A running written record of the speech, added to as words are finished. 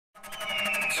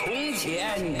从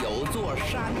前有座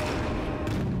山，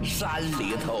山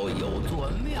里头有座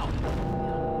庙，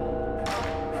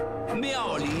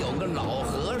庙里有个老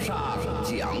和尚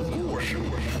讲故事。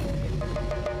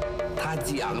他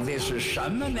讲的是什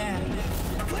么呢？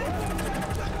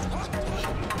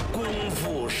功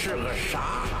夫是个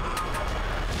啥？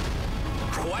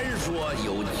传说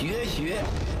有绝学，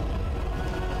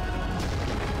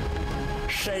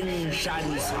深山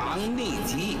藏秘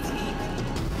籍，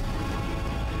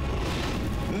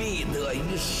觅得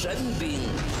一神兵，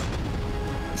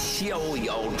逍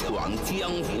遥闯江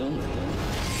湖，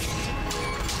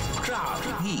仗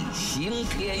义行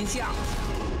天下。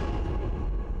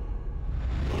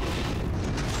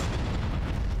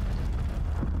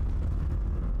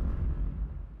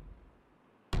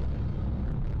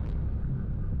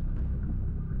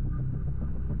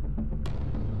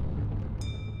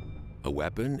A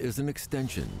weapon is an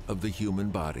extension of the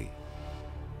human body.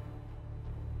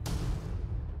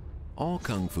 All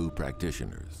Kung Fu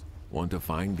practitioners want to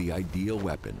find the ideal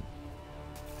weapon.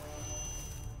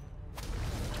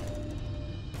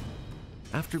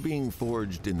 After being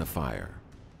forged in the fire,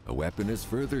 a weapon is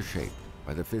further shaped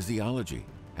by the physiology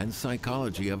and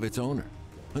psychology of its owner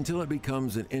until it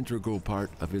becomes an integral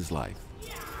part of his life.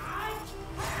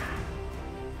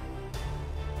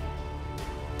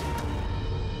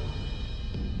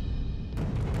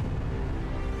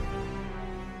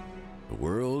 The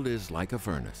world is like a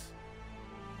furnace.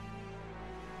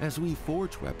 As we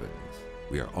forge weapons,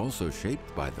 we are also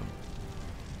shaped by them.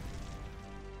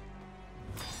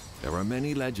 There are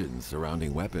many legends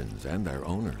surrounding weapons and their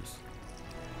owners.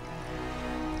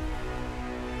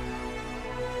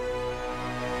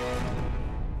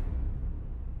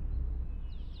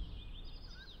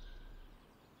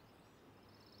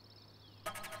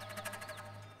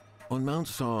 On Mount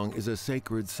Song is a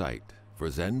sacred site for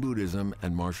Zen Buddhism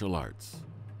and martial arts,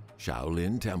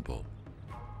 Shaolin Temple.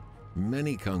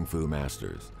 Many Kung Fu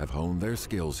masters have honed their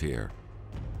skills here.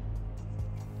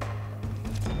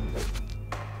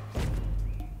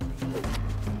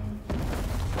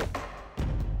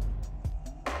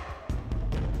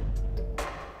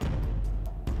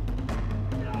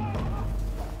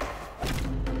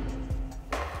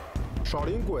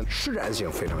 Shaolin 棍实战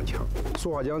性非常强，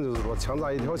俗话讲就是说，枪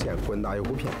扎一条线，棍打一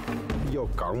虎片，比较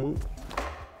刚猛。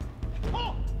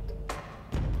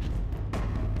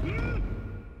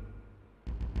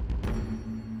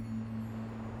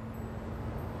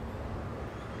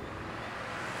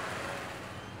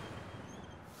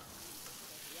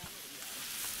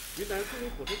云南苏宁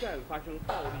火车站发生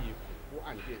暴力恐怖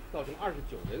案件，造成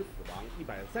29人死亡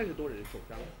，130多人受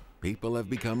伤。People have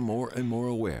become more and more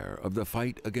aware of the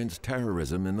fight against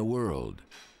terrorism in the world.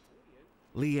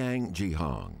 Liang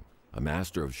Jihong, a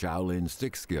master of Shaolin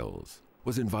stick skills,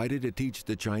 was invited to teach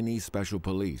the Chinese Special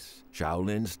Police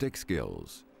Shaolin stick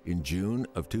skills in June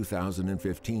of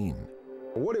 2015.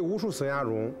 我的武术生涯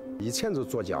中，以前就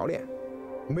做教练，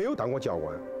没有当过教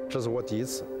官，这是我第一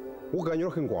次，我感觉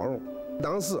很光荣。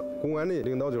当时公安的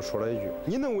领导就说了一句：“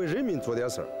你能为人民做点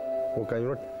事儿。”我感觉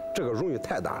说这个荣誉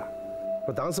太大了。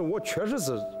当时我确实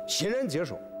是欣然接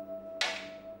受。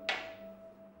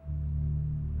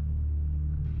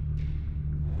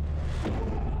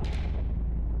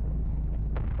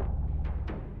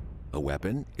A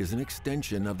weapon is an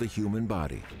extension of the human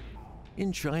body.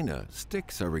 In China,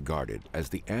 sticks are regarded as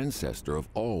the ancestor of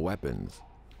all weapons.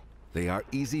 They are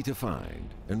easy to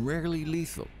find and rarely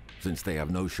lethal, since they have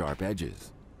no sharp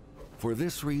edges. For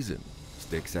this reason,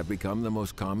 sticks have become the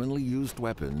most commonly used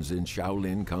weapons in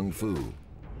Shaolin Kung Fu.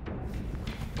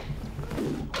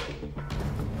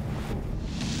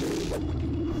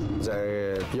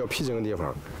 在比较僻静的地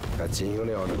方，进行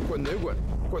了棍对棍、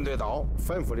棍对刀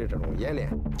反复的这种演练，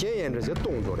检验这些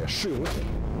动作的实用性，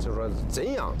就是说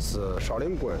怎样使少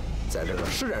林棍在这个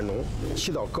实战中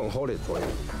起到更好的作用。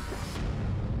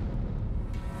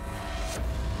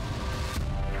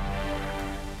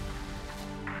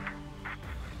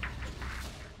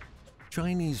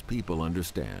 Chinese people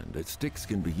understand that sticks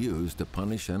can be used to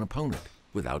punish an opponent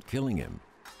without killing him.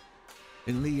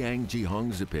 In Liang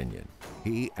Jihong's opinion,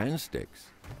 he and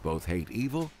sticks both hate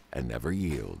evil and never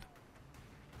yield.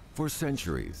 For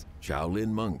centuries,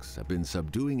 Shaolin monks have been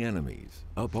subduing enemies,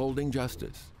 upholding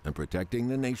justice, and protecting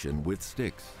the nation with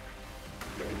sticks.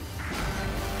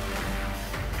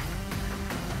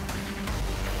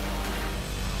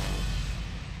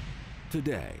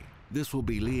 Today, this will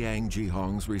be Liang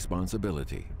Jihong's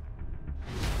responsibility.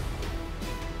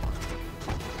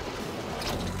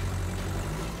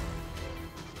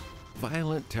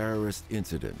 Violent terrorist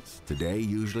incidents today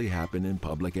usually happen in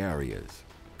public areas,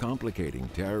 complicating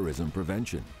terrorism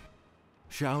prevention.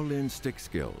 Shaolin stick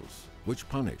skills, which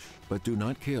punish but do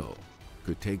not kill,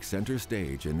 could take center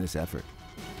stage in this effort.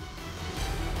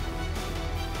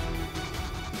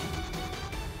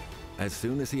 As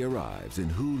soon as he arrives in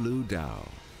Hulu Dao,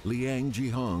 Liang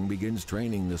Jihong begins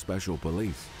training the special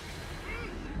police.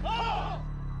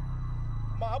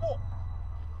 马步，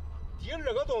第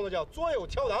二个动作叫左右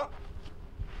跳裆。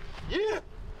一，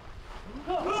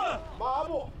马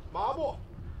步，马步。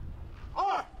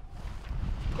二，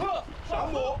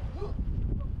上步，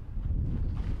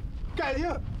盖顶，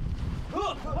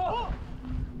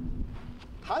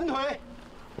弹腿，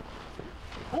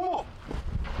弓步，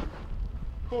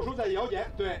后手在腰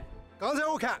间。对，刚才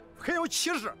我看很有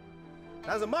气势，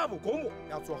但是马步、弓步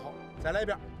要做好。再来一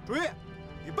遍，注意，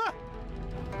预备。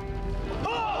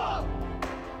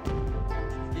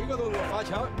 一个动作发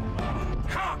枪，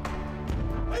咔，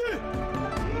一，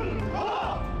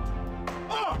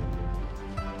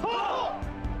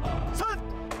三。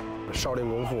少林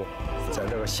功夫在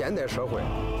这个现代社会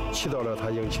起到了它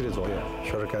应起的作用，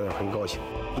确实感到很高兴。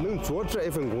能做这一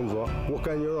份工作，我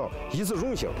感觉到一是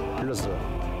荣幸，二是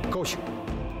高兴。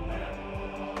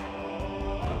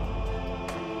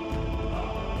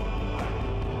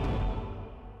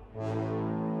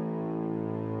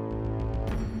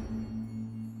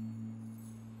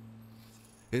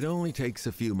 It only takes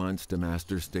a few months to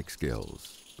master stick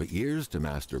skills, but years to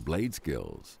master blade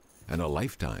skills, and a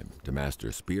lifetime to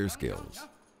master spear skills.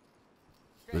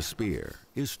 The spear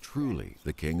is truly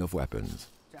the king of weapons.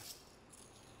 1、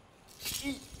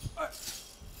2，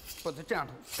或者这样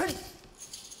推，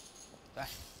对，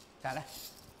再来。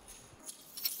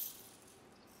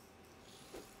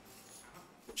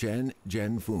 Chen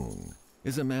Zhenfeng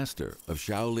is a master of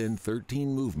Shaolin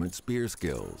 13-movement spear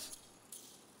skills.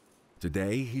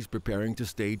 Today, he's preparing to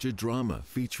stage a drama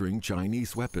featuring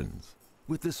Chinese weapons,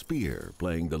 with the spear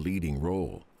playing the leading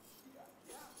role.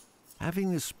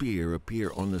 Having the spear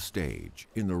appear on the stage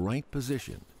in the right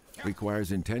position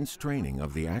requires intense training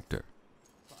of the actor.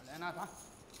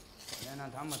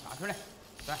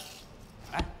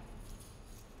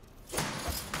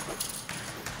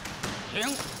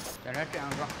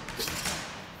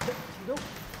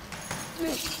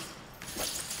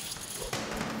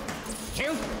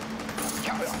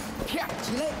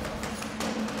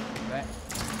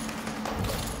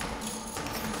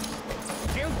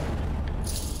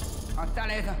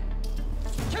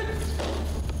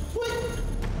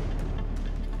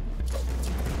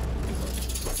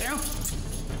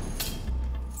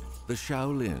 The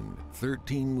Shaolin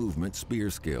 13-movement spear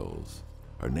skills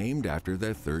are named after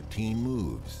their 13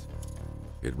 moves.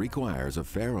 It requires a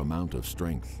fair amount of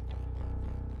strength.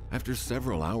 After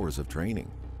several hours of training,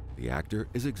 the actor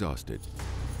is exhausted.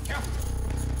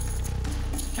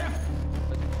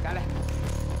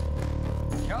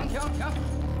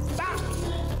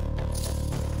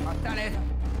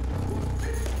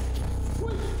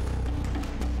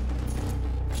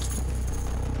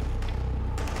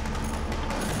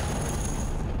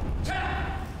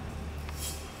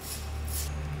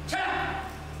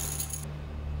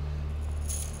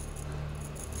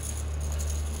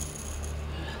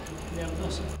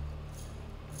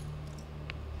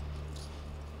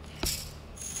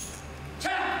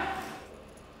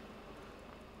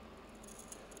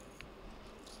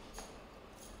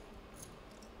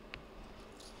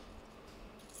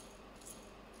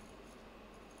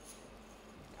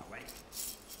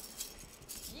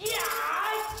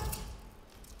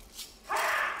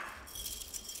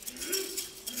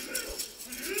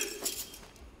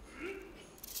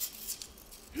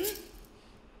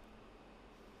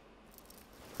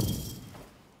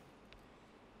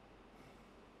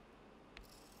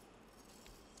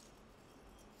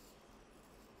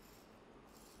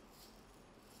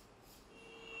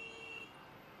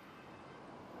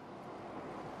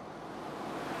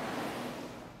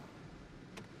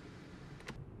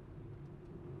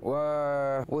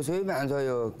我5岁半左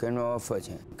右跟着我父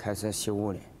亲开始习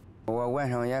武的，我晚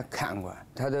上也看过，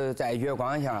他都在月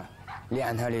光下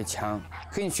练他的枪，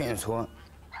很迅速，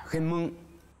很猛。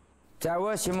在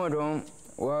我心目中，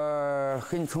我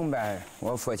很崇拜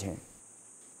我父亲。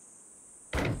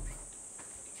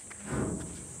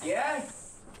爹。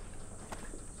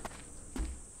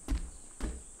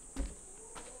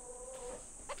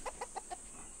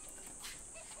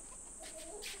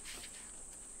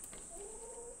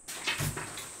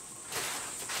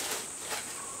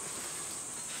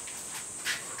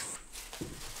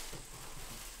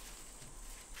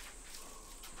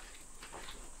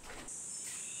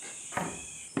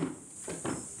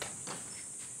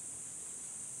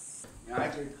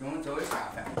 中午下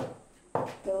饭，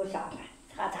下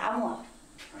饭，擦沫。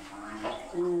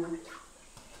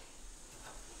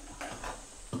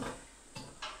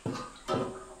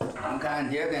俺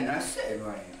爹跟那睡着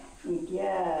呢。你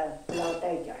爹不老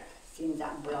带劲儿，心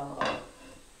脏不老好。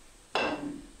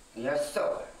也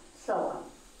瘦。瘦啊。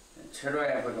吃着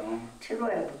也不中。吃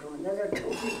着也不中，那就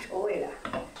抽水抽胃了。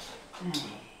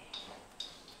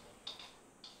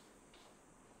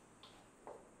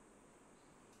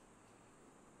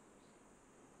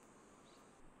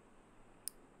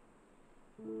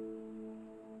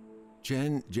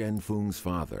Chen Jianfeng's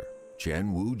father,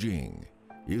 Chen Wujing,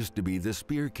 used to be the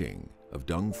spear king of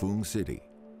Dongfeng City.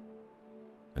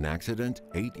 An accident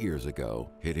 8 years ago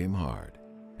hit him hard,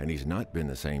 and he's not been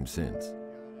the same since.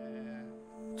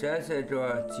 这是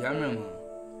做节目嘛，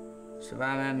是把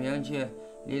俺名气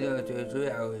里头最主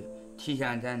要体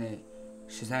现咱的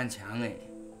13枪哎。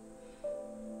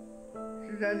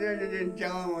13枪这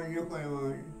讲我你会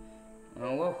吗？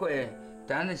我会，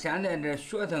但是现在这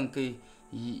学生跟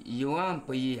以往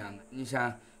不一样。你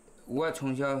像我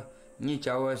从小，你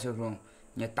教我时候，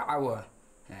你打我，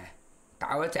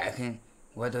打我再狠，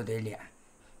我都得练。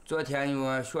昨天有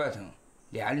个学生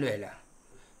练累了，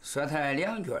说他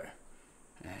2句，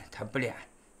他不练，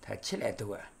他起来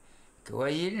抖啊，给我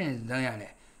一人扔下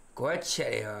来，给我气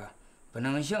的呀，不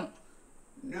能行。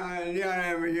那练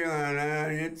也不行啊，那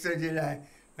你自己来，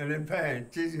那得排，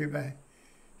继续排，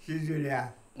继续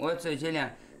练。我自己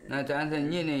练，那但是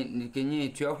你给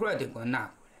你绝活得给我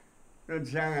拿过来。那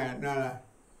枪哎，拿来。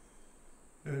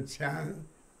那枪。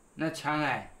那枪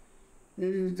哎。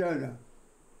你去找找。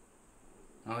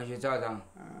那我去找找。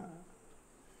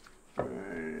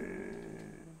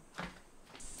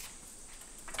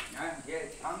俺这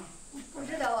枪。不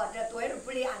知道啊，这多少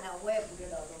不练呢，我也不知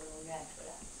道都能练出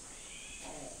来。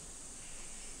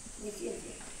你信信？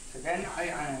是该哪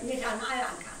样？你上哪样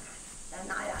看看，咱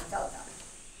哪样找找。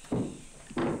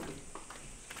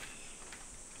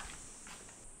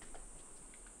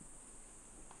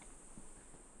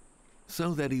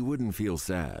So that he wouldn't feel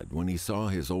sad when he saw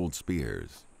his old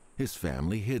spears, his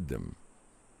family hid them.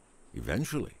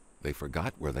 Eventually, they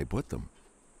forgot where they put them.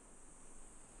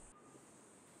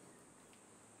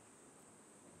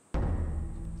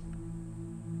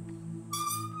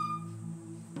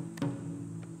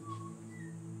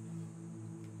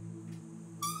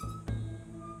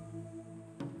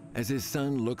 As his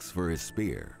son looks for his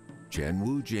spear, Chen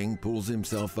Wujing pulls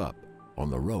himself up on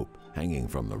the rope hanging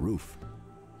from the roof.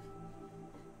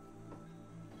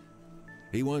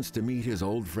 He wants to meet his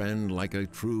old friend like a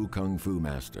true Kung Fu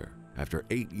master after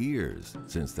 8 years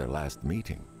since their last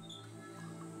meeting.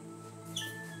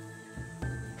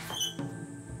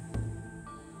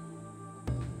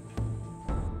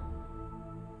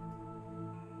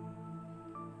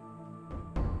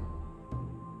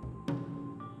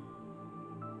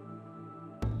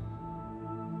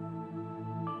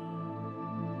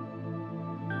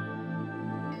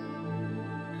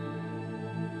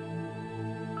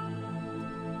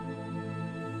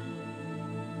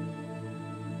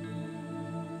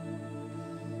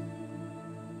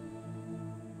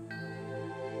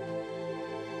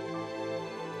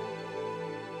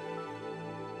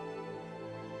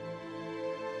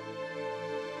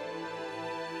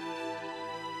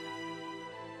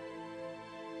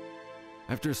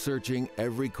 After searching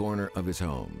every corner of his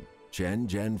home, Chen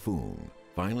Jianfeng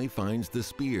finally finds the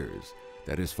spears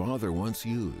that his father once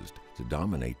used to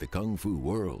dominate the Kung Fu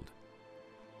world.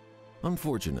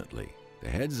 Unfortunately, the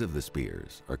heads of the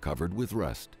spears are covered with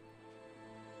rust.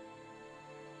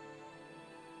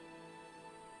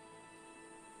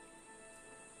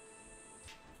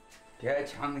这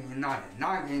枪给你拿来，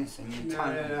哪根是你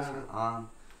常用的啊？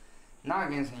哪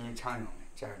根是你常用的？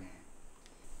这根，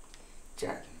这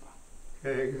根吧。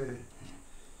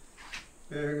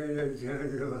这个枪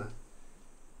是吧？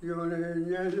有的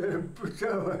年人不找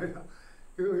我呀，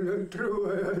有人偷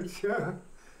我呀枪，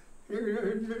有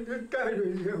人这带着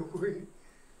也会。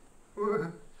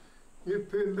你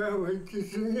陪伴我几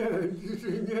十年，几十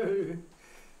年。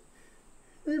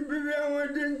你陪伴我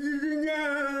这几十年，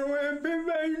我也陪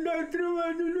伴你到头，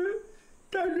我就是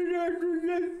到这条路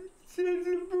上，现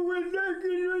在不会再跟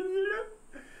着你了。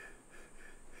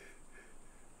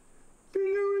这是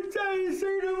我下一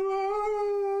生的梦。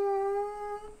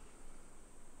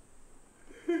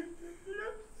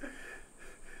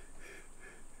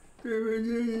对不起，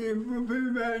你不陪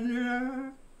伴你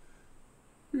了，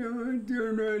让我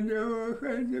丢了叫我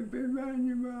孩子陪伴你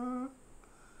吧。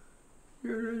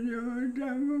有人叫我丈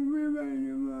夫陪伴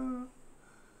你吗？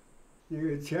你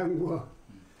给签过，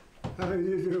还有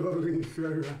一次我跟你说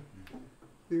说，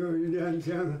有一两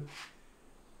枪，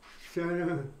想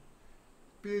让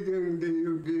必定得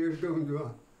有这个动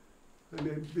作，还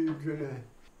得比出来，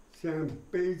像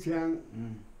背枪，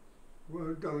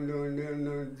我动动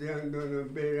能这样都能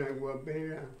背上，我背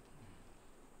上。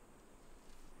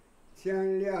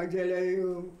枪撂下来以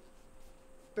后，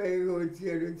背后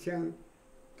接着枪，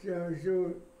这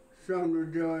手双手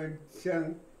之后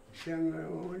枪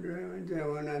再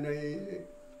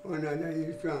往那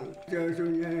一双，这手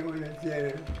也往那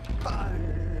接，啪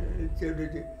接出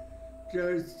去，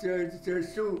这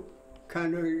手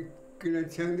看着跟那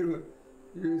枪头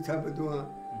差不多，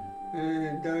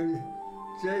到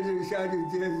这是下去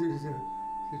接就是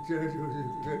这手是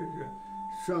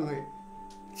双哎，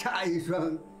嚓一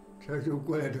双，这手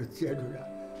过来都接住了，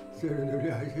接住都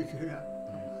撂下去了。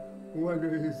我这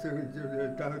一生就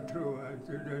是到头啊，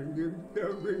就是你要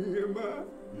不你吧。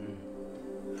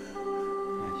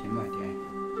行吧，爹。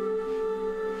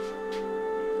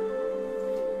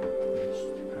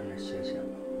把那写下吧。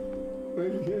我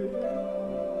写下。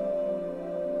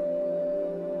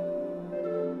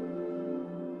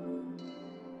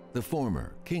The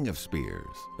former King of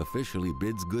Spears officially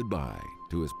bids goodbye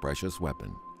to his precious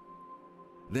weapon.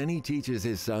 Then he teaches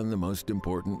his son the most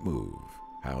important move,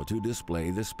 how to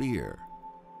display the spear.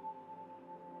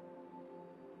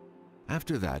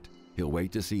 After that, he'll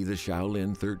wait to see the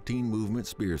Shaolin 13-movement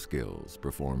spear skills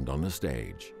performed on the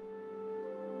stage.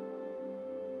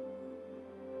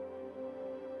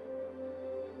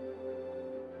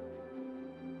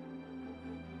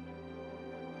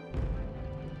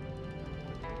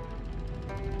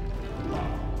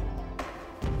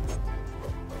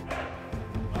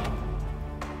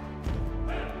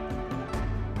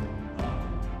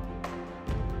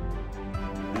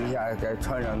一下在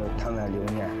床上都躺了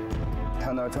6年，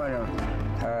躺到床上，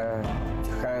他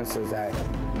还是在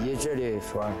一直的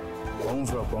说功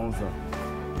夫，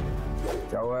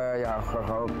叫我要好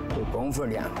好把功夫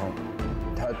练好。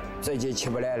他自己起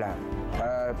不来了，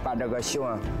他把这个希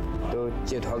望都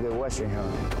寄托给我身上，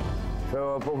所以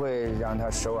我不会让他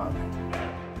失望。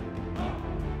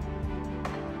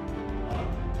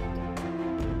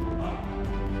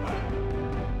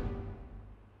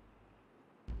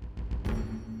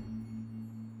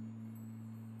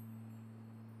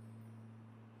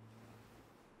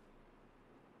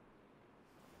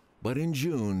But in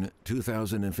June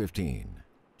 2015,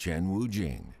 Chen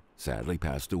Wujing sadly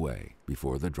passed away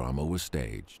before the drama was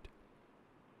staged.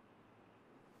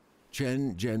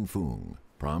 Chen Zhenfeng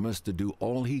promised to do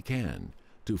all he can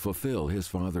to fulfill his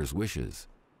father's wishes.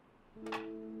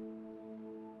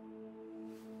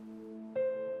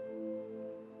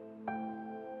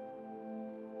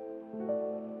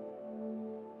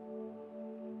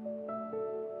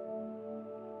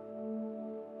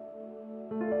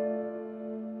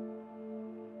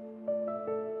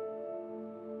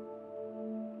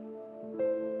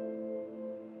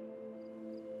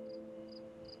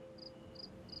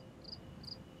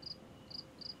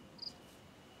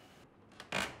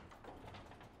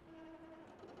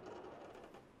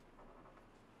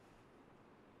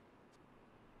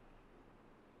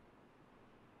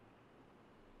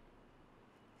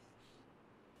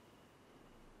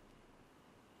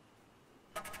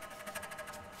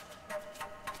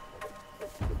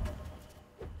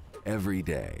 Every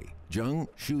day, Zheng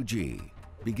Shuji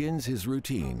begins his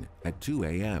routine at 2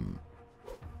 a.m.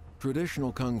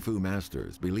 Traditional Kung Fu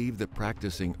masters believe that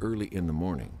practicing early in the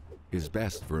morning is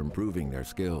best for improving their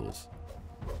skills.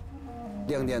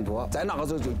 2点多，在那个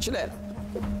时候就起来了，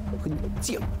很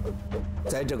静。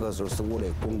在这个时候是我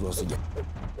的工作时间。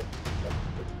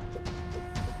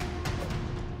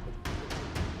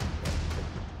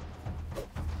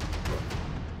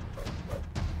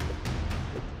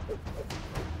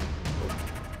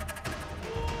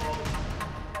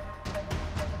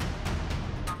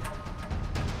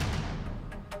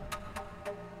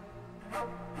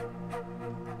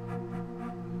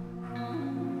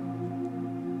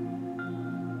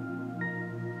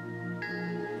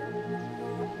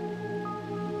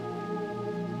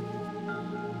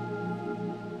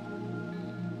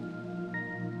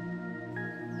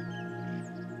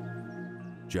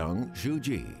Zheng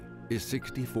Shuji is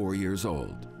 64 years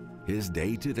old. His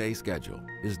day-to-day schedule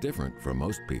is different from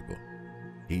most people.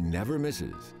 He never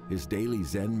misses his daily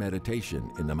Zen meditation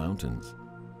in the mountains.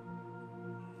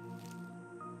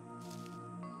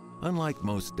 Unlike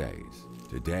most days,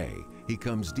 today he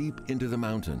comes deep into the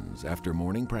mountains after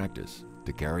morning practice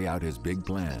to carry out his big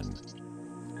plan.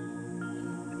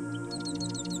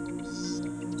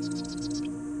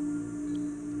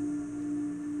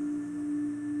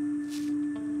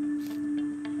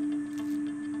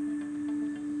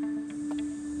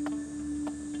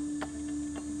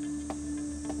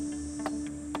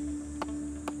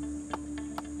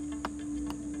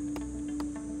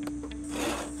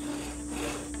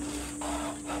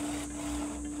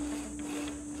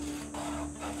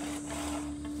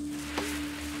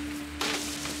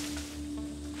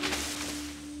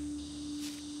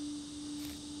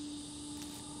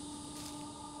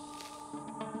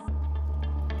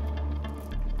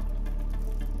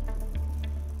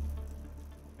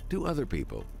 To other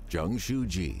people, Zheng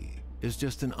Shuji is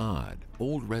just an odd,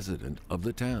 old resident of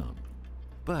the town.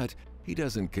 But he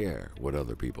doesn't care what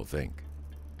other people think.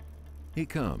 He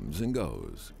comes and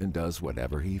goes and does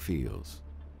whatever he feels.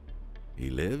 He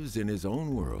lives in his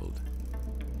own world.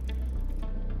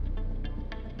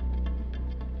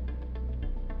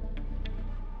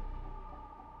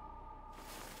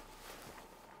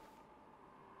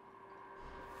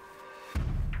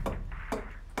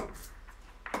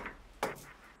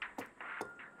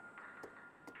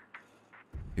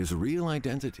 His real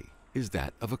identity is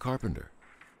that of a carpenter.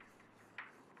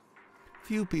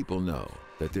 Few people know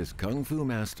that this Kung Fu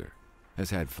master has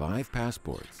had 5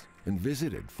 passports and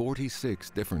visited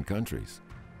 46 different countries.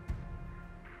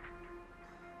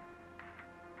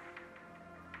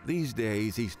 These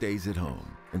days, he stays at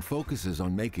home and focuses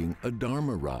on making a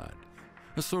Dharma rod,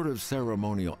 a sort of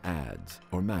ceremonial adze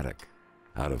or mattock,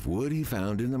 out of wood he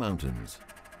found in the mountains.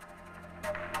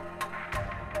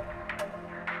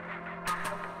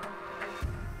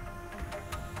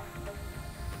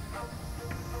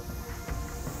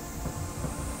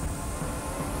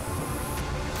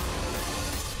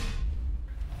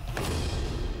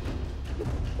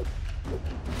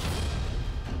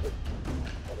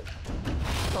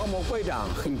刀磨拐杖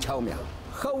很巧妙，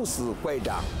好似拐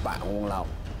杖半翁老。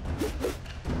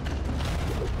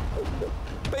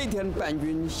白天伴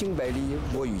君行百里，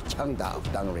卧于强盗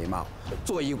当瑞毛。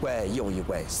左一拐，右一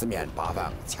拐，四面八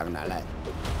方枪难来。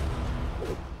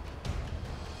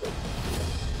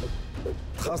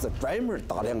他是专门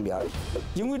打两边，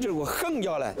因为这个行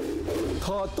家呢，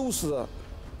他都是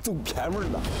走偏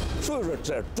门的，所以说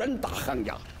这专打行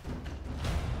家。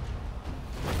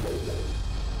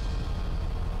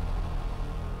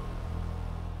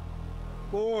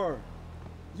宝儿，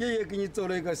爷爷给你做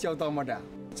了一个小打磨杖，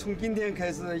从今天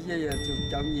开始，爷爷就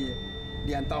教你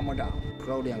练打磨杖，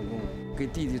好好练功，给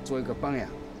弟弟做一个榜样。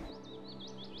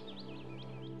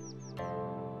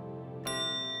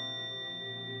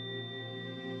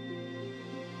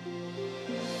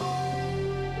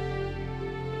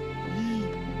1、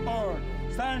2、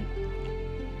3，1、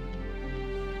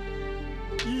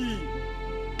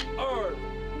2、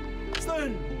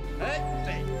3，哎，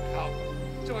对，好。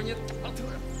这玩意好头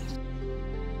上。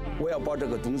我要把这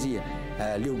个东西，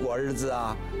留给儿子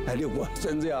啊，留给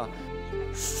孙子呀。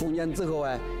数年之后，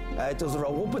就是说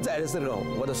我不在的时候，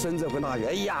我的孙子会拿去，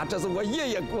哎呀，这是我爷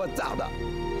爷给我造的，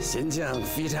心情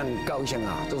非常高兴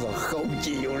啊，都是后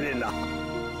继有人呐。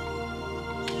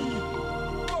1、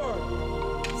2、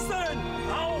3，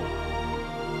好。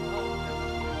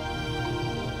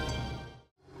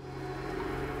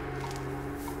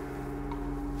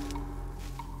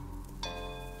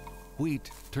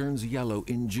Wheat turns yellow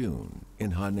in June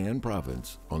in Henan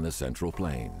province on the Central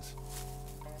Plains.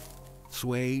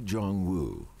 Sui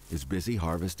Zhongwu is busy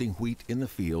harvesting wheat in the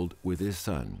field with his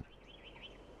son.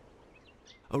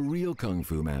 A real Kung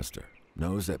Fu master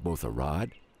knows that both a rod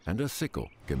and a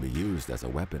sickle can be used as a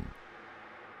weapon.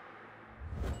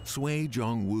 Sui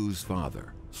Zhongwu's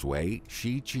father, Sui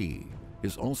Shiqi,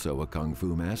 is also a Kung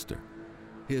Fu master.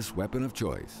 His weapon of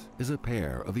choice is a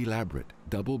pair of elaborate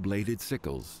double-bladed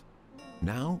sickles.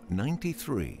 Now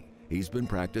 93, he's been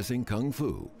practicing Kung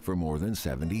Fu for more than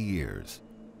 70 years.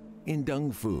 In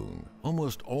Dongfeng,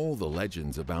 almost all the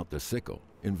legends about the sickle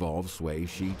involve Sui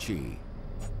Shiqi.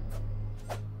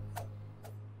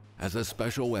 As a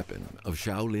special weapon of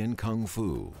Shaolin Kung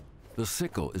Fu, the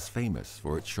sickle is famous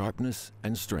for its sharpness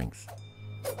and strength.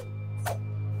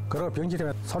 搁这个兵器里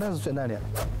面，操练是最难练。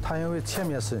它因为前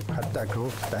面是还带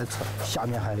钩带刺，下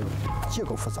面还有结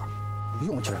构复杂，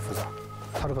用起来复杂。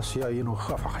它这个需要一种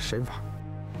合法和身法。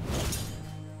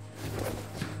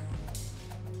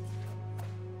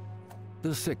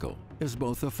The sickle is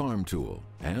both a farm tool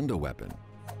and a weapon.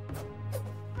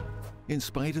 In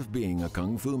spite of being a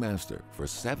Kung Fu master for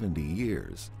 70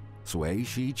 years, Sui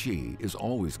Shiqi is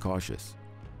always cautious.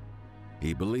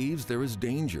 He believes there is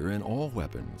danger in all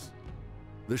weapons.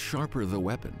 The sharper the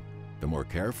weapon, the more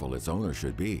careful its owner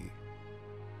should be.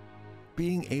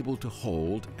 Being able to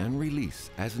hold and release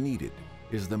as needed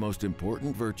is the most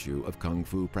important virtue of Kung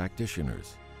Fu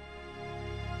practitioners.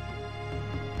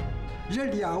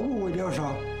 人练武为了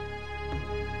啥？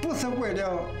不是为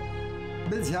了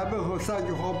门前门后三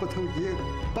句话不投机，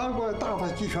打过打他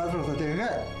几拳就是得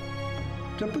挨，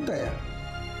这不对呀。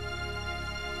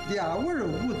练武人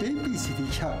武德比谁的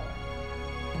强，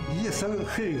一生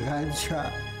很安全。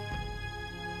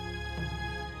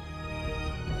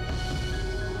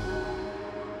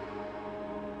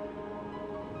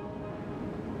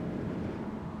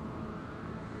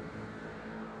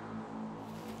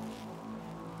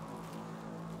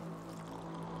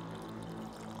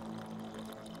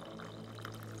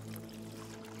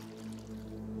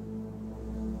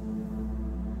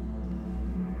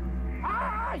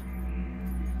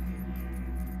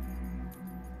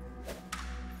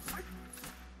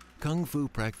Kung Fu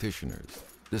practitioners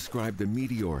describe the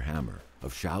meteor hammer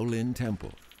of Shaolin Temple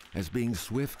as being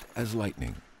swift as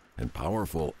lightning and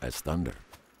powerful as thunder.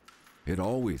 It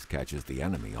always catches the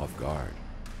enemy off guard.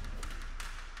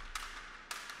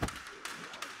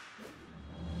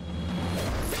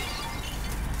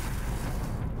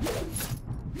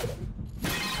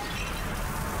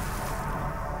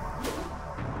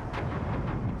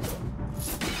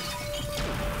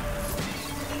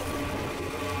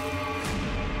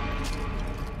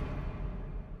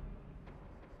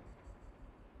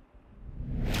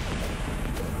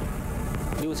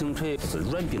流星锤是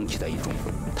软兵器的一种，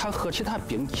它和其他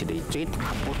兵器的最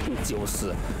大不同就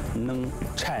是能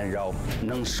缠绕、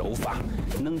能收发、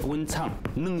能滚长、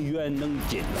能远能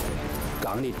近。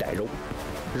刚里带柔，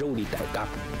柔里带刚，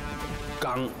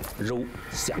刚柔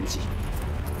相济，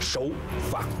收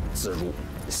发自如。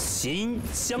心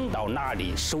想到哪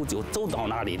里，手就走到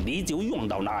哪里，力就用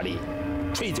到哪里，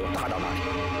锤就打到哪里。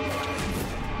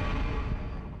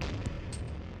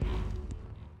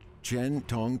Chen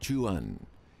Tongchuan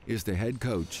is the head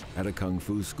coach at a Kung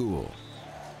Fu school.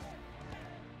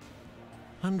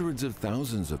 Hundreds of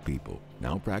thousands of people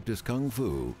now practice Kung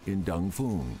Fu in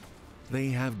Dongfeng. They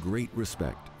have great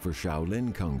respect for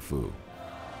Shaolin Kung Fu.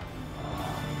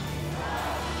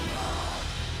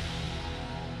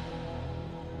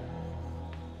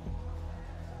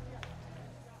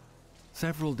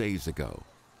 Several days ago,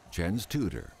 Chen's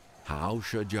tutor, Hao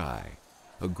Shijai,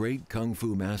 a great Kung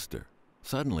Fu master,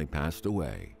 suddenly passed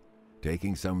away,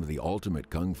 taking some of the ultimate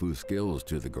Kung Fu skills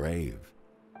to the grave.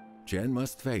 Chen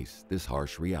must face this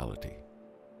harsh reality.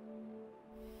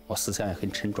 我思想也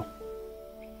很沉重。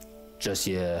这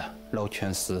些老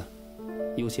拳师，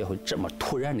有些会这么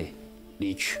突然的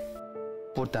离去，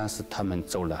不但是他们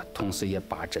走了，同时也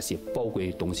把这些宝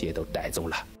贵的东西也都带走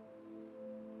了。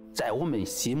在我们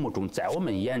心目中，在我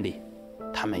们眼里，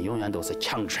他们永远都是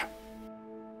强者。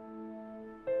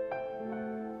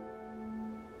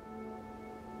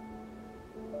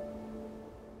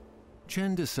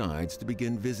Chen decides to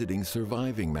begin visiting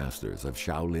surviving masters of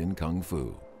Shaolin Kung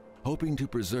Fu, hoping to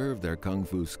preserve their Kung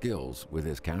Fu skills with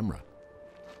his camera.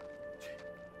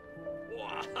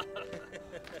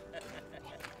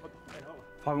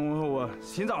 发功夫我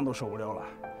心脏都受不了了，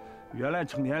原来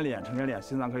成天练，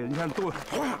心脏可以，你看抖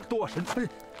我身子，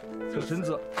这身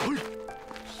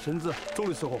子走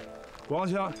的时候，光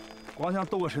想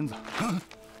抖个身子，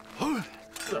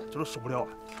这都受不了。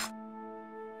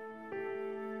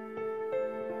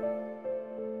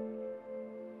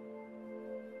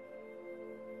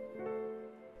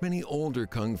 Many older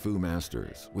Kung Fu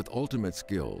masters with ultimate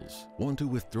skills want to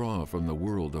withdraw from the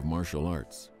world of martial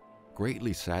arts,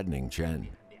 greatly saddening Chen.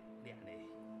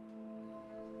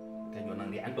 感觉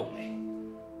能联动嘞，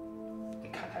你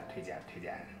看他推荐，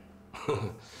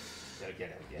了解。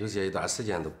有些一段时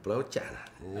间都不老见了，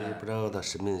你也不知道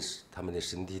他们的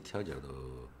身体条件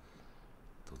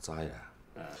都咋样，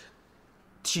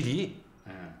体力，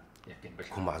也跟不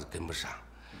上，恐怕是跟不上。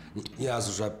 你要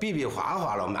是说比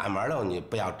划了，慢慢了，你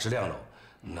不要质量了，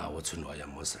那我存着也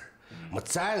没事儿。我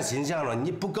咱心想了，你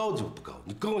不搞就不搞，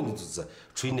你搞你就是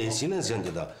出于内心的想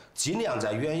觉得尽量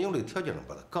在原有的条件上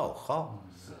把它搞好，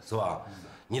是吧？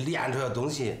你练出来的东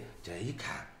西，这一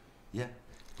看，耶，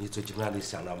你最起码得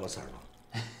想着没事儿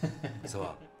了，是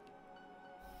吧？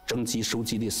征集收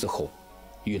集的时候，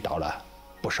遇到了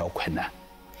不少困难，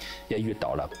也遇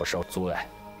到了不少阻碍。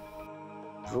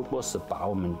如果是把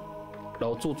我们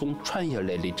老祖宗传下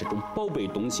来的这种宝贝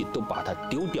东西都把它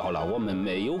丢掉了，我们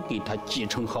没有给它继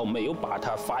承好，没有把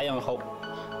它发扬好，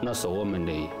那是我们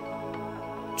的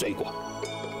罪过。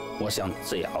我想，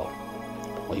只要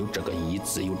我有这个意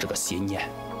志，有这个信念，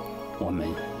我们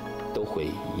都会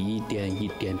一点一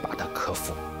点把它克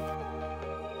服。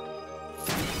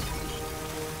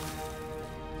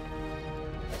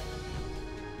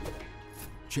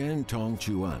 Chen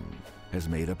Tongchuan has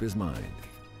made up his mind.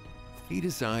 He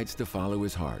decides to follow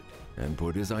his heart and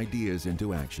put his ideas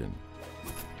into action.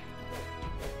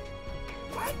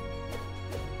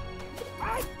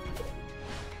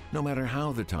 No matter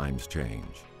how the times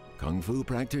change, Kung Fu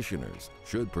practitioners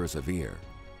should persevere.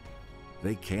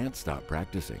 They can't stop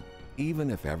practicing,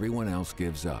 even if everyone else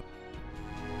gives up.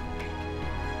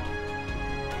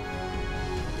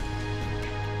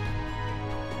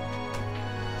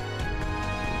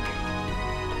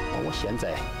 我现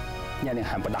在年龄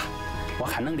还不大，我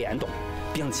还能练动，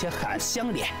并且还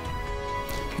想练。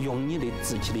用你的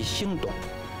自己的行动，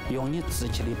用你自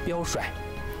己的表率，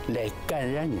来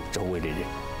感染你周围的人。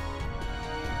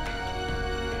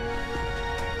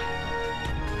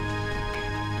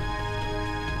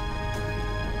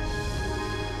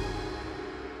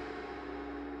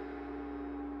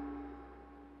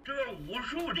武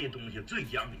术这东西最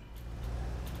讲理，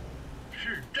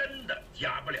是真的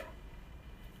假不了，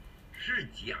是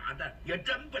假的也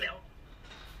真不了。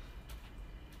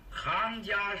行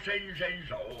家伸伸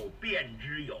手，便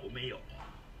知有没有啊。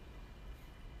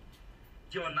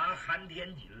就拿韩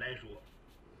天锦来说。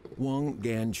 Wang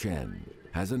Ganchen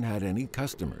hasn't had any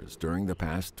customers during the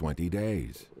past 20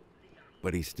 days,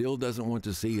 but he still doesn't want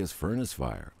to see his furnace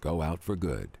fire go out for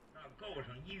good. 够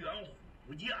上一员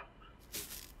虎将，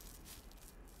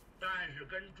但是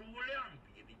跟诸葛亮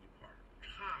比的一块儿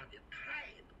差的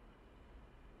太多。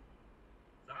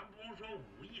咱不用说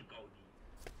武艺高低。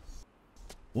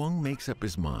 Wang makes up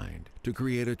his mind to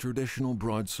create a traditional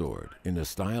broadsword in the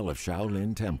style of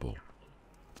Shaolin Temple.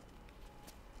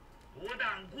 不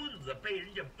但棍子被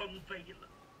人家崩飞了，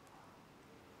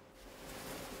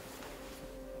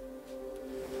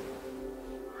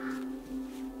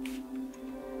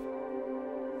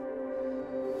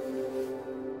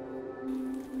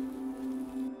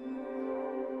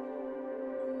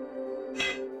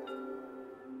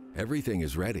 Everything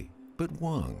is ready, but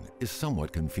Wang is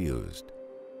somewhat confused.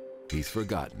 He's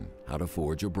forgotten how to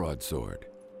forge a broadsword.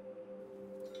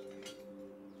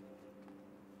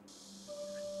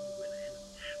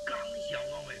 刚想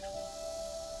往外冲，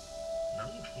能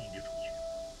冲得出去？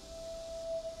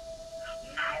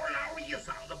嗷一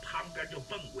嗓子，旁边就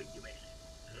蹦过一位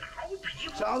来，老匹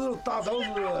夫。上头大刀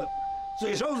是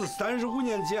最少是35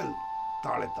年前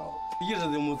打的刀，一直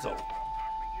都没走。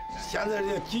现在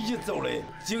这机器做的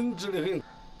精致的很，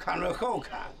看着好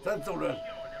看，咱做着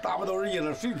达不到人家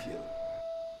的水平，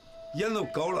眼都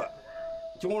高了，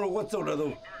就我说我做着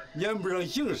都撵不上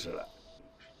形式了。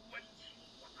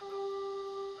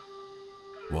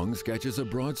 Wang sketches a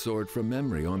broadsword from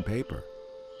memory on paper.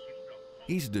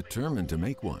 He's determined to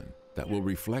make one that will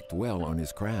reflect well on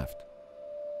his craft.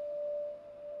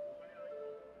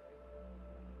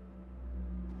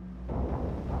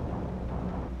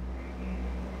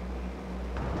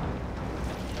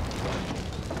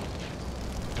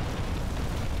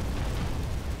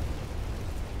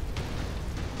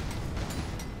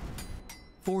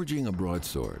 Forging a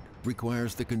broadsword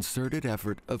requires the concerted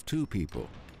effort of two people.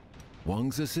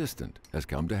 Wang's assistant has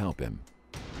come to help him.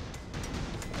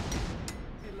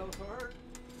 老头儿，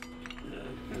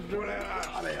出来了，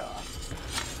啥的呀？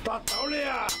打刀的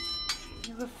呀？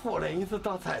你是富的，你是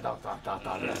打菜打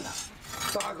人的？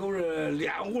打口人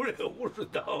练武的武术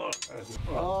刀。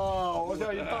哦，我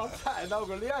叫你打菜刀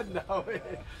个练的喂，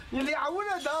你练武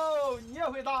的刀你也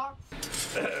会打？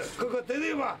哥哥对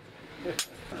对吧？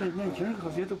 这年轻人可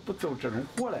别都不走这种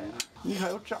活来呀！你看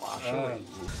有这把手艺，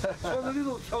说这里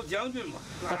头挑将军嘛，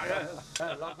那人。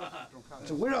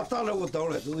这为啥打这个刀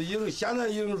嘞？就是因为现在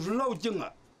已经是老警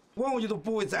了，往后就都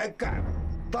不会再干。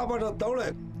打把这刀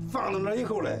嘞放到那以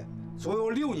后嘞，所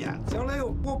有留念，将来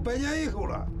过100年以后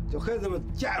了，就孩子们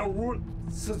建屋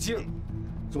事情，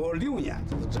做留念，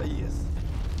就是这意思。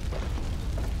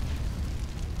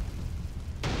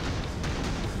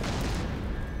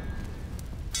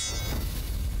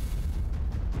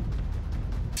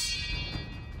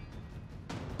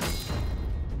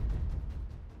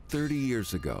 30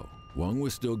 years ago, Wang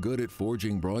was still good at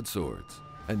forging broadswords,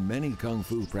 and many Kung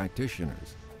Fu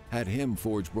practitioners had him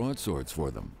forge broadswords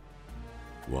for them.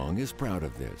 Wang is proud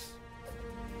of this.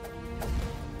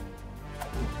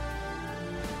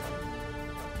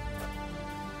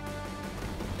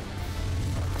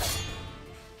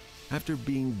 After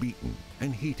being beaten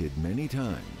and heated many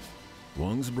times,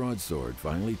 Wang's broadsword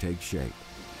finally takes shape.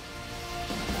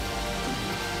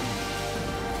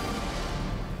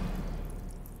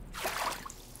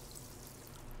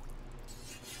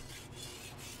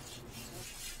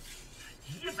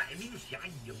 100名侠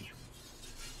义英雄，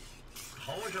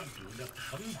头上顶着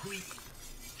藤盔，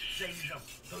身上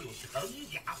都有藤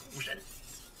甲护身。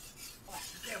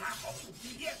这玩意儿好护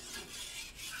弓箭，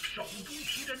手中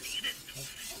提着利刃，从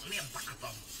四面八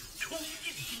方冲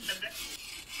进金灯阵。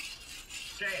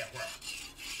这会儿，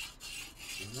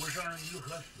武圣于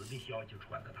和死的消息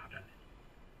传到大阵来了。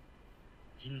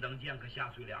金灯剑和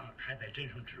夏遂良还在阵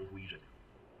上指挥着呢。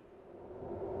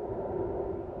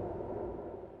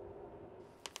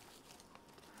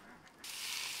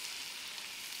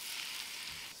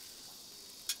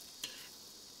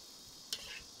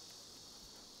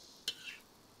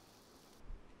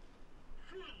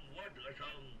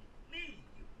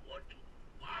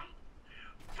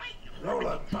 老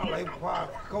了打了一把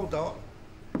好刀，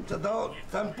这刀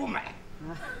咱不卖。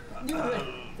留着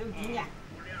留纪念。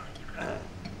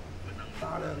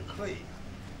打的可以。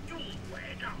用拐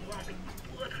杖往里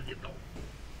拨他的刀。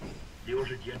刘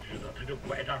世杰知道他这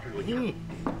拐杖是有劲，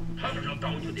碰上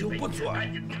刀就得背，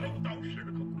赶紧抽刀使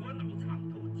了个国脑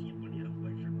藏头，基本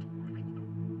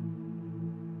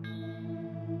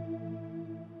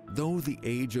though the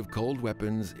age of cold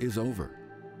weapons is over,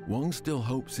 Wang still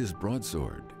hopes his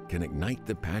broadsword can ignite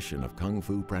the passion of Kung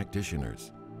Fu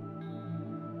practitioners.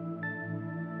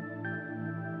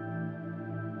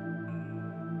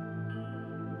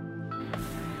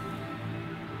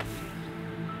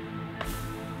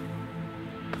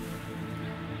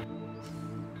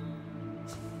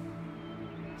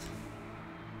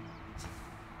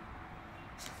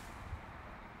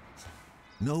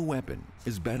 No weapon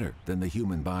is better than the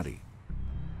human body.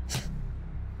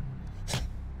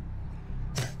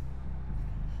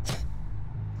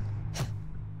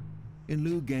 In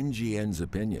Liu Genjian's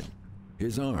opinion,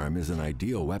 his arm is an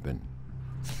ideal weapon.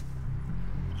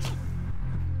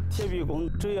 铁臂功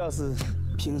主要是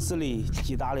平时的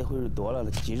击打的回数多了，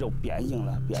肌肉变硬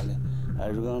了，变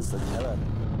得如钢似铁了，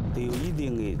都有一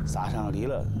定的杀伤力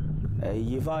了，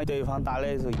以防对方打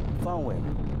来是防卫。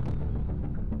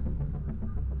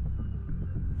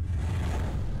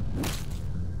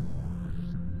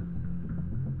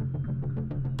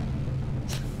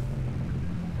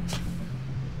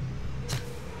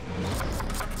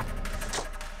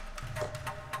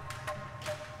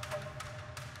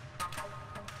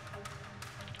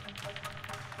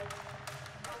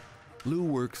 Liu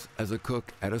works as a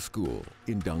cook at a school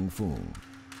in Dongfeng.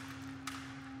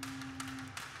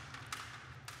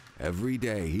 Every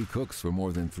day he cooks for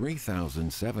more than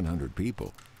 3,700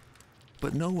 people.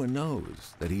 But no one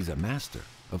knows that he's a master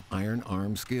of iron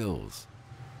arm skills.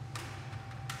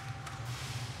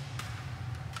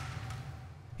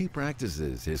 He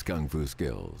practices his Kung Fu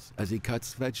skills as he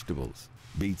cuts vegetables,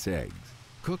 beats eggs,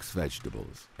 cooks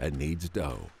vegetables, and kneads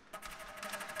dough.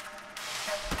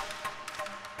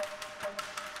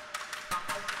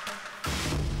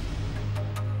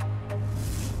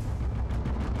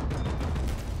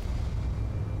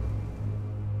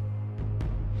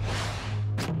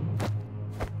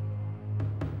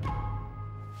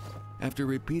 After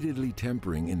repeatedly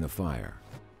tempering in the fire,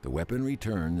 the weapon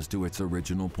returns to its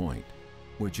original point,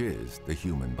 which is the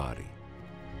human body.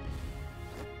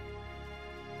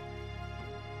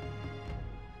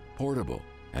 Portable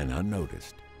and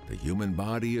unnoticed, the human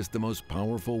body is the most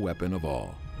powerful weapon of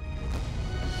all.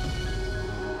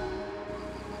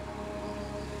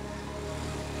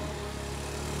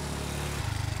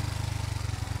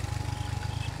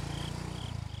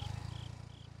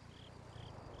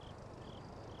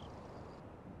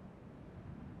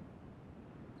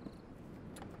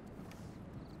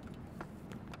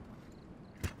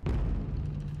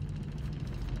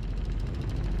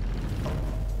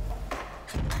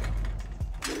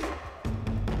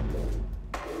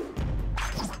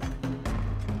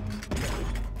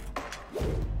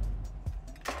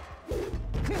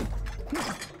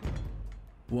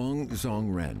 Wang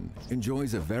Zhongren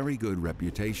enjoys a very good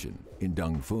reputation in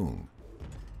Dongfeng.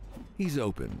 He's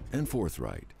open and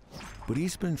forthright, but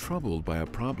he's been troubled by a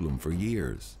problem for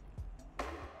years.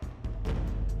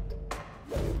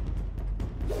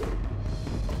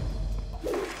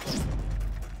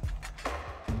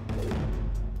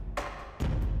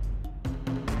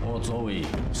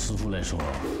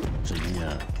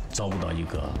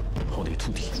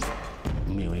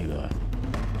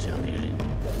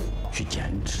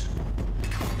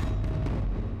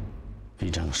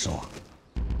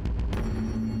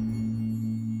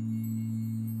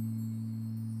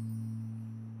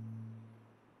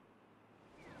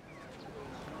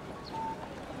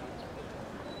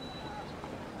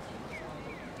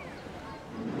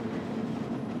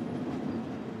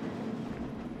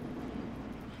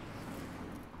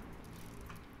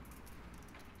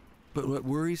 But what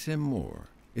worries him more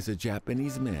is a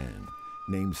Japanese man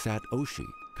named Satoshi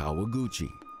Kawaguchi.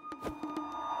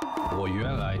 我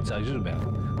原来在日本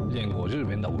练过日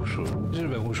本的武术，日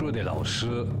本武术的老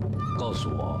师告诉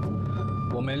我，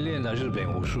我们练的日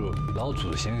本武术老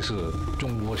祖先是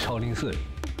中国少林寺。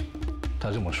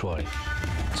他这么说的。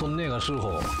从那个时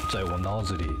候，在我脑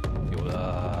子里有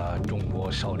了中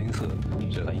国少林寺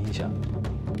这个印象。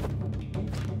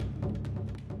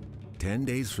10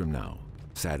 days from now,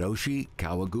 Satoshi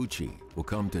Kawaguchi will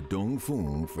come to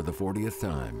Dongfeng for the 40th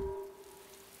time.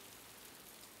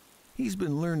 He's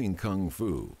been learning Kung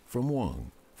Fu from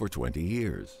Wang for 20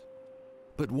 years.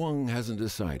 But Wang hasn't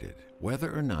decided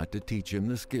whether or not to teach him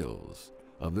the skills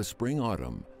of the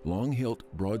spring-autumn long-hilt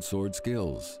broadsword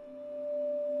skills.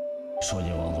 说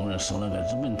起王宗仁收了个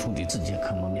日本徒弟，直接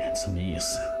可蒙面，什么意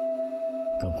思？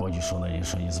跟过去说的人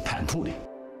说你是叛徒的，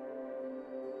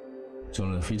做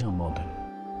人非常矛盾，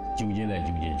纠结来纠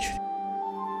结去，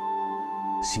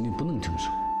心里不能承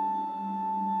受。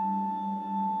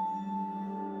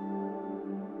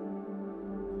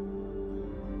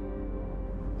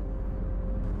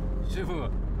师傅，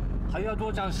还要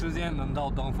多长时间能到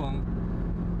登峰？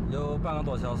有半个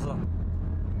多小时。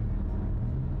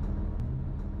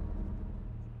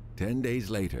10 days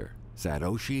later,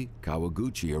 Satoshi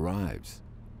Kawaguchi arrives.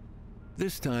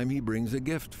 This time he brings a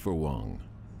gift for Wang.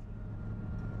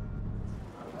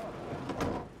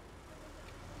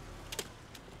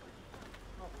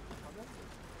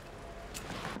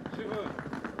 师傅，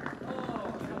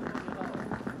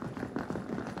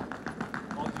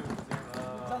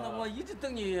刚才我一直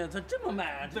等你，咋这么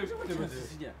慢？对不起，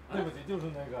对不起，就是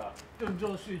那个郑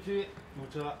州市区堵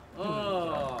车。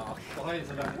哦，不好意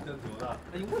思让你等久了。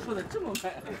哎，我说的这么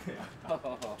慢。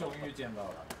终于见到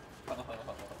了。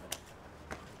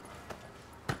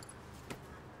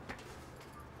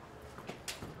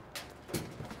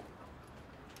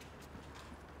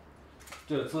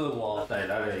这次我带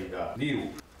来了一个礼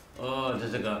物。哦，这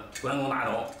是个关公大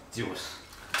刀。就是。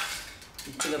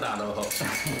这个大刀好。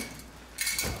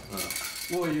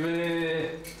我以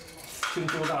为春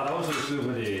秋大刀是师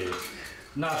傅的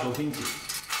拿手兵器，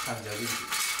看家兵器。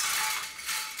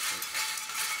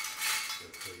这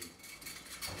可以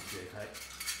解开。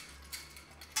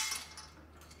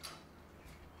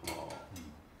哦，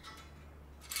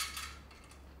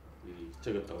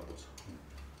这个刀不错。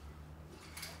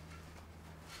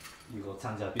以后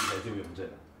参加比赛就用这个。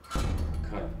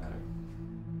可以。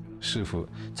师傅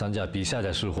参加比赛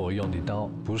的时候用的刀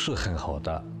不是很好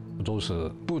的，都是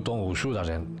不懂武术的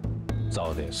人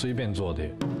造的，随便做的。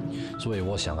所以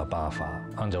我想个办法，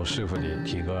按照师傅的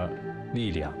体格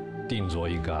力量，定做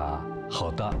一个好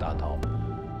的大刀。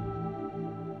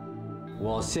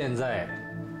我现在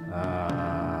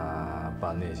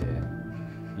把那些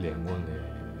练功的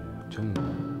成果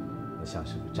向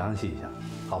师傅展示一下，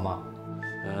好吗？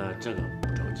这个不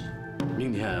着急，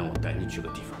明天我带你去个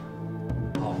地方。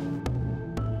好。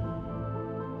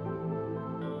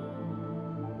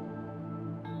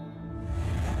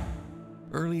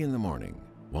Early in the morning,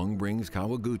 Wang brings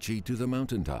Kawaguchi to the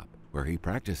mountaintop where he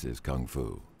practices Kung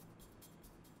Fu.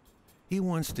 He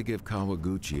wants to give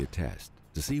Kawaguchi a test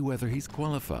to see whether he's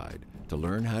qualified to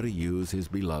learn how to use his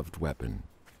beloved weapon.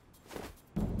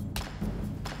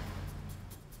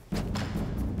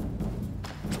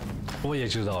 我也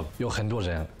知道有很多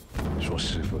人说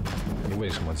师傅，你为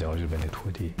什么教日本的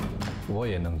徒弟？我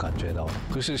也能感觉到，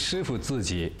可是师傅自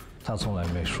己他从来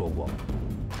没说过。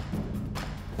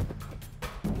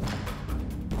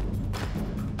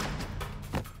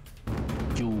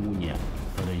95年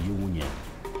或者15年，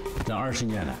这20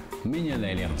年来，每年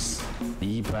来2次，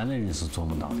一般的人是做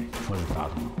不到的，说是达到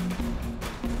了。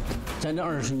在这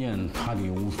20年，他的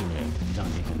武术的让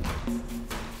你很大。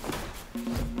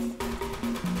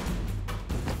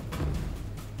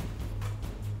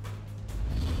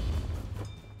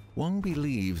Wang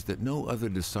believes that no other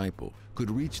disciple could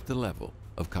reach the level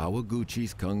of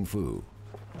Kawaguchi's Kung Fu.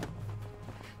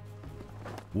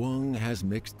 Wang has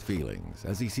mixed feelings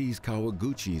as he sees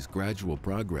Kawaguchi's gradual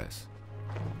progress.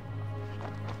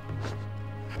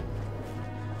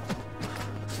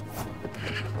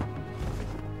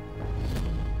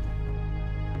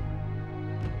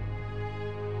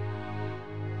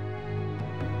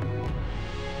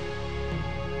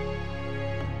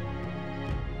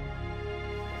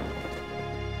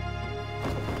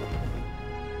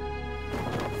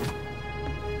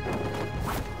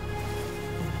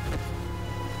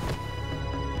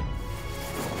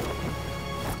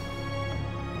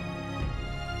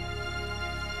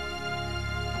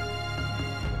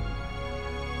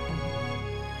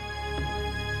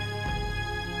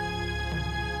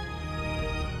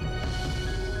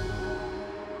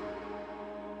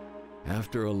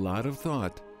 After a lot of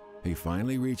thought, he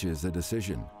finally reaches a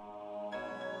decision.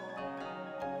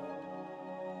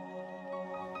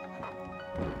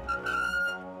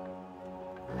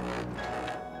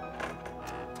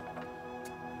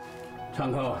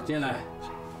 窗口进来。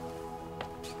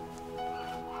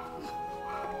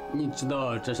你知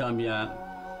道这上面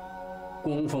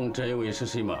供奉这一位是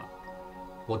谁吗？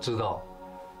我知道，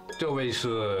这位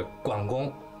是关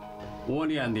公。我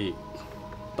练的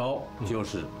刀就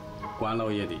是关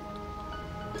老爷的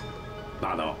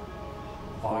大刀，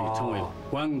可以称为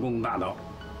关公大刀。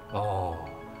哦，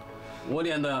我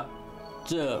练的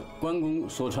这关公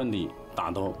所传的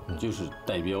大刀，就是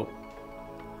代表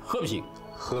和平。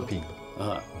和平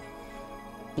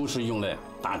不是用来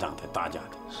打仗的、打架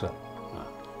的。是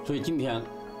所以今天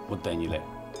我带你来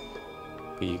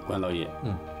给关老爷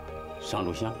上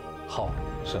炷香。好，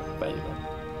是拜一拜。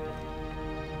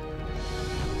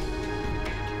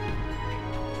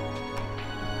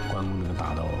关公这个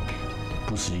大刀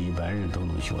不是一般人都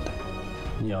能学的，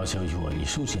你要想学，你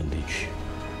首先得去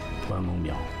关公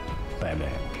庙拜拜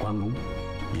关公。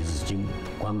也是经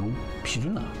关公批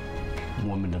准了。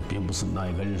我们这并不是哪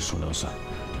一个人说了算，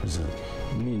这是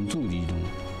民族的一种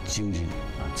精神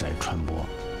在传播。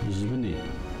日本的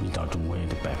你到中国也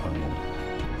得拜关公。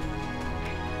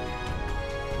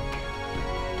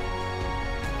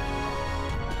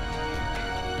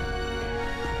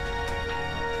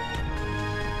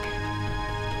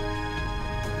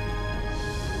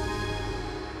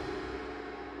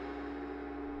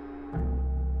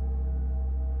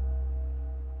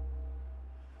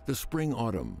The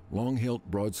spring-autumn, long-hilt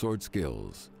broadsword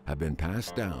skills have been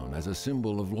passed down as a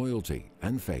symbol of loyalty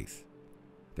and faith.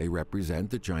 They represent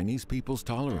the Chinese people's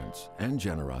tolerance and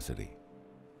generosity.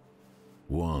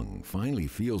 Wang finally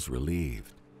feels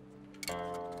relieved.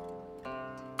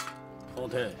 后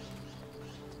退，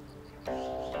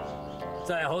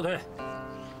再后退。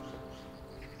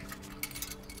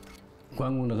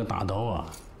关公这个大刀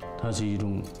啊，它是一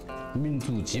种民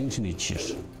族精神的启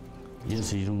示，也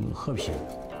是一种和平。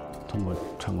通过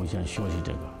传功先学习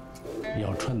这个，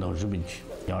要传到日本去，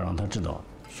要让他知道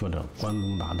学这关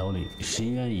公大刀的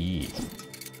深远意义。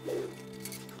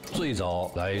最早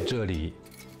来这里，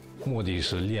目的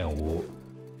是练武。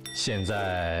现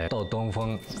在到东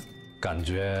风，感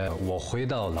觉我回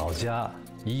到老家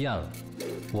一样。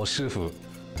我师傅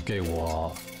给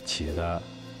我起的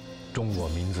中国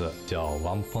名字叫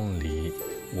王凤礼，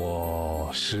我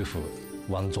师傅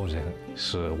王宗仁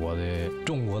是我的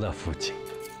中国的父亲。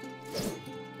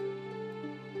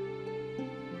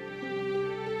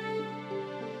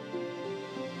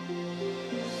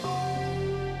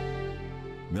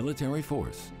Military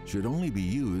force should only be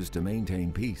used to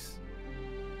maintain peace.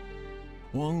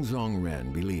 Wang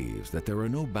Zongren believes that there are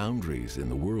no boundaries in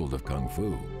the world of Kung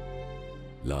Fu.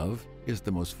 Love is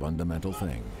the most fundamental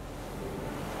thing.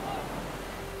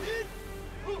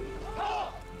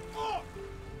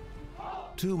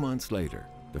 Two months later,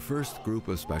 the first group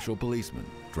of special policemen,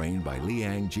 trained by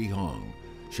Liang Jihong,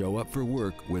 show up for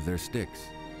work with their sticks.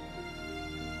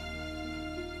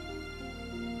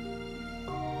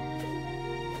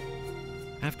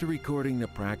 After recording the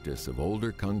practice of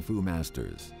older Kung Fu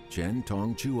masters, Chen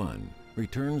Tongchuan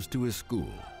returns to his school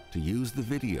to use the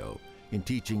video in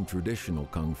teaching traditional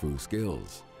Kung Fu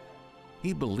skills.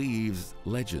 He believes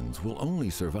legends will only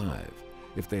survive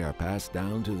if they are passed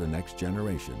down to the next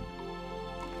generation.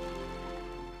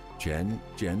 Chen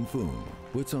Jianfeng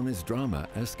puts on his drama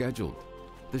as scheduled.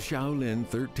 The Shaolin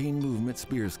 13-movement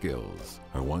spear skills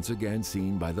are once again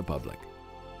seen by the public.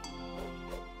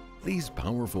 These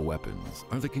powerful weapons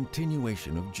are the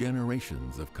continuation of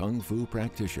generations of Kung Fu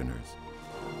practitioners.